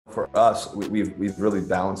for us, we've really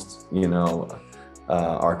balanced, you know,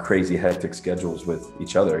 our crazy hectic schedules with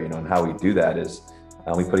each other, you know, and how we do that is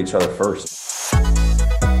we put each other first.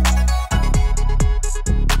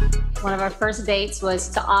 One of our first dates was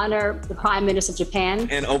to honor the Prime Minister of Japan.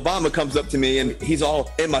 And Obama comes up to me and he's all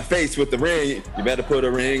in my face with the ring. You better put a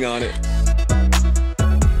ring on it.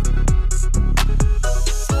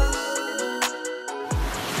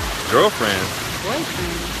 Girlfriend.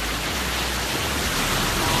 Boyfriend.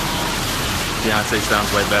 Beyonce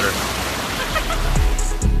sounds way better.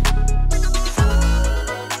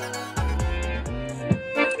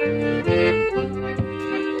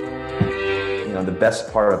 You know, the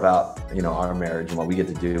best part about, you know, our marriage and what we get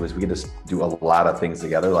to do is we get to do a lot of things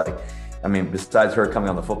together. Like, I mean, besides her coming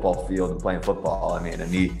on the football field and playing football, I mean,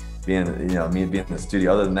 and me being, you know, me being in the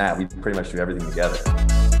studio, other than that, we pretty much do everything together.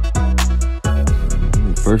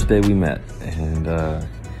 First day we met, and that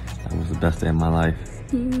was the best day of my life.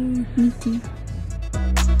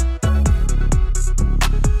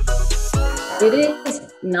 It is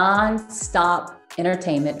non-stop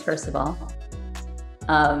entertainment, first of all.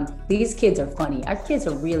 These kids are funny. Our kids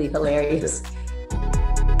are really hilarious.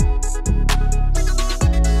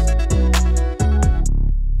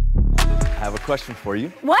 I have a question for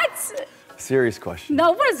you. What? Serious question.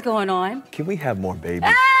 No, what is going on? Can we have more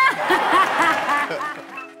babies?